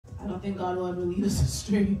don't think God will ever lead us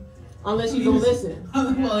astray. Unless you don't listen.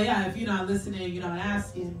 Well, yeah, if you're not listening, you're not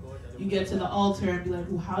asking, you get to the altar and be like,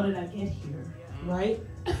 well, how did I get here? Right?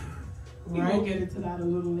 We'll get into that a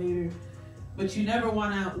little later. But you never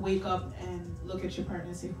want to wake up and look at your partner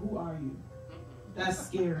and say, who are you? That's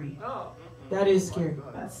scary. That is scary.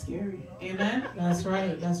 That's scary. Amen? That's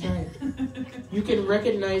right. That's right. You can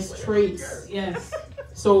recognize traits. Yes.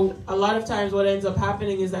 So a lot of times what ends up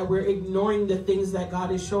happening is that we're ignoring the things that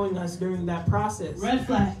God is showing us during that process. Red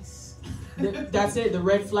flags. That's it, the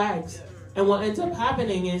red flags. And what ends up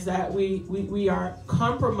happening is that we are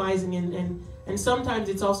compromising and sometimes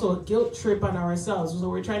it's also a guilt trip on ourselves. So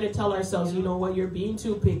we're trying to tell ourselves, you know what, you're being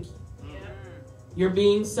too picky. You're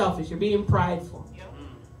being selfish. You're being prideful.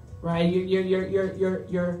 Right?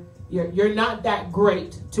 You're not that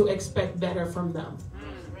great to expect better from them.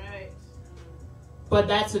 But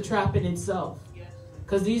that's a trap in itself.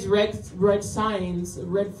 Because these red signs,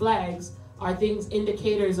 red flags, are things,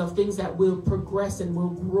 indicators of things that will progress and will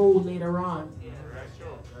grow later on.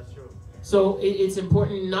 That's true. So it's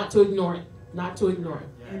important not to ignore it. Not to ignore it.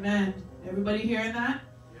 Amen. Everybody hearing that?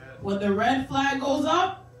 When the red flag goes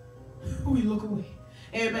up, we look away.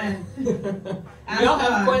 Amen. Y'all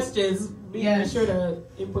have questions. Be sure to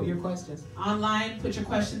input your questions. Online, put your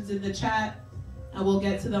questions in the chat, and we'll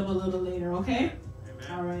get to them a little later, okay?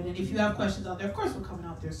 Amen. All right, and if you have questions out there, of course we're coming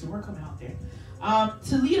out there, so we're coming out there.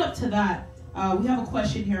 To lead up to that, we have a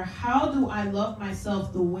question here. How do I love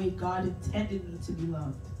myself the way God intended me to be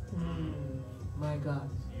loved? My God.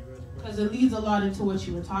 Because it leads a lot into what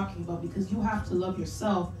you were talking about, because you have to love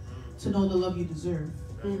yourself to know the love you deserve.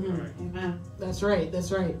 Amen. That's right.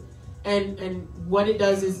 That's right. And what it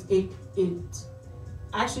does is it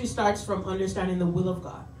actually starts from understanding the will of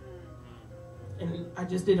God. And I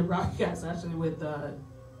just did a broadcast actually with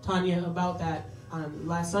Tanya about that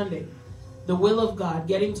last Sunday. The will of God,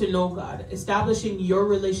 getting to know God, establishing your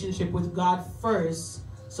relationship with God first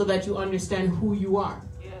so that you understand who you are.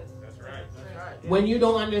 Yes. That's right. That's right. When you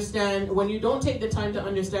don't take the time to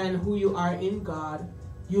understand who you are in God,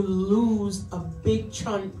 you lose a big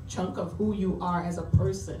chunk of who you are as a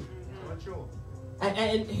person.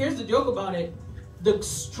 And here's the joke about it. The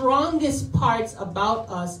strongest parts about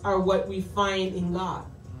us are what we find in God.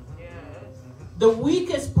 The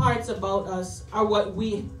weakest parts about us are what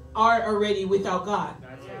we are already without God.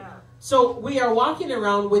 So we are walking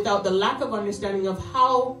around without the lack of understanding of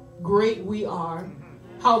how great we are,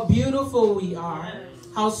 how beautiful we are,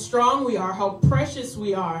 how strong we are, how precious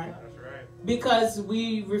we are, because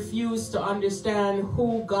we refuse to understand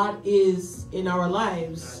who God is in our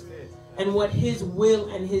lives and what His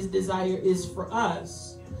will and His desire is for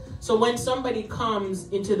us. So when somebody comes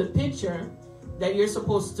into the picture that you're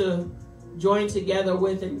supposed to join together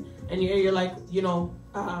with, and you're like,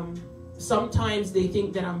 sometimes they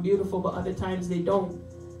think that I'm beautiful, but other times they don't.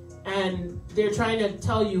 And they're trying to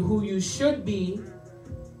tell you who you should be,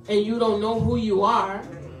 and you don't know who you are.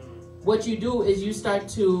 What you do is you start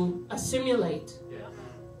to assimilate.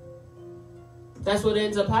 That's what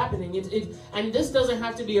ends up happening. And this doesn't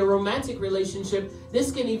have to be a romantic relationship.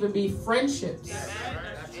 This can even be friendships.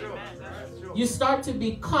 You start to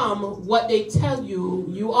become what they tell you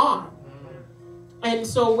you are. And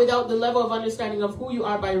so without the level of understanding of who you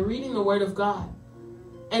are by reading the Word of God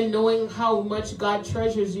and knowing how much God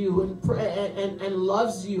treasures you and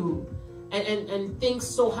loves you and thinks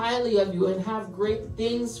so highly of you and have great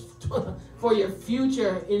things for your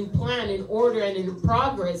future in plan, in order, and in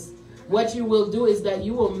progress, what you will do is that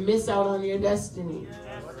you will miss out on your destiny.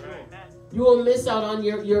 You will miss out on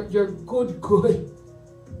your good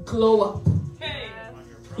glow up.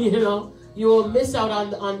 You will miss out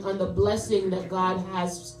on the blessing that God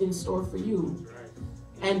has in store for you.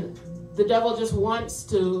 And the devil just wants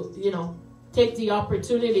to, take the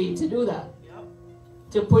opportunity to do that.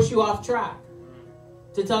 To push you off track.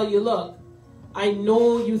 To tell you, look, I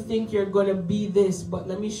know you think you're going to be this, but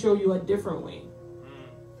let me show you a different way.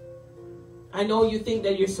 I know you think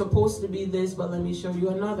that you're supposed to be this, but let me show you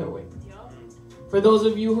another way. For those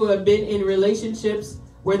of you who have been in relationships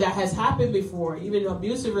where that has happened before, even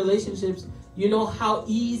abusive relationships, you know how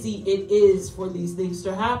easy it is for these things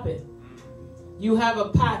to happen. You have a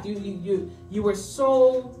path. You were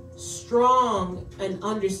so strong and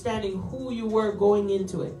understanding who you were going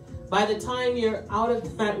into it. By the time you're out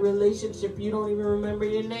of that relationship, you don't even remember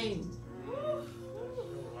your name.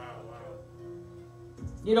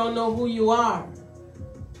 You don't know who you are.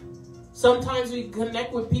 Sometimes we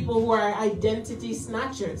connect with people who are identity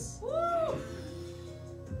snatchers.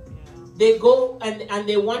 They go and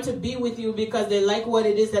they want to be with you because they like what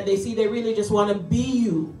it is that they see. They really just want to be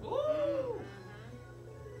you.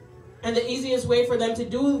 And the easiest way for them to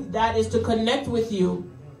do that is to connect with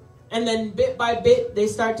you. And then bit by bit, they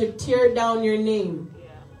start to tear down your name.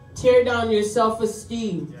 Tear down your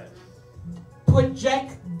self-esteem.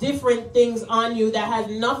 Project different things on you that has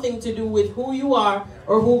nothing to do with who you are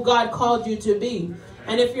or who God called you to be.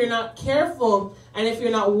 And if you're not careful and if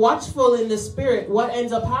you're not watchful in the spirit, what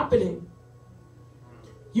ends up happening?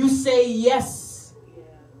 You say yes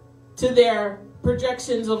to their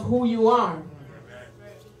projections of who you are.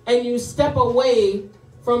 And you step away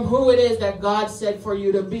from who it is that God said for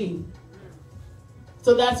you to be.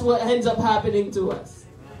 So that's what ends up happening to us.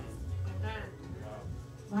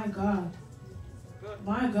 My God.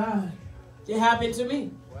 My God. It happened to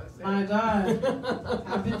me. My God.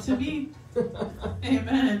 Happened to me.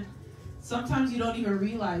 Amen. Sometimes you don't even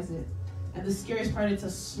realize it. And the scariest part, it's a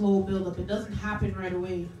slow build-up. It doesn't happen right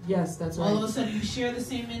away. Yes, that's right. All of a sudden, you share the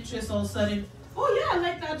same interests. All of a sudden, oh yeah, I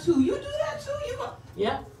like that too. You do that too. You go.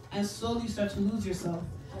 Yeah. And slowly you start to lose yourself.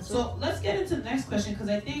 So let's get into the next question, because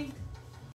I think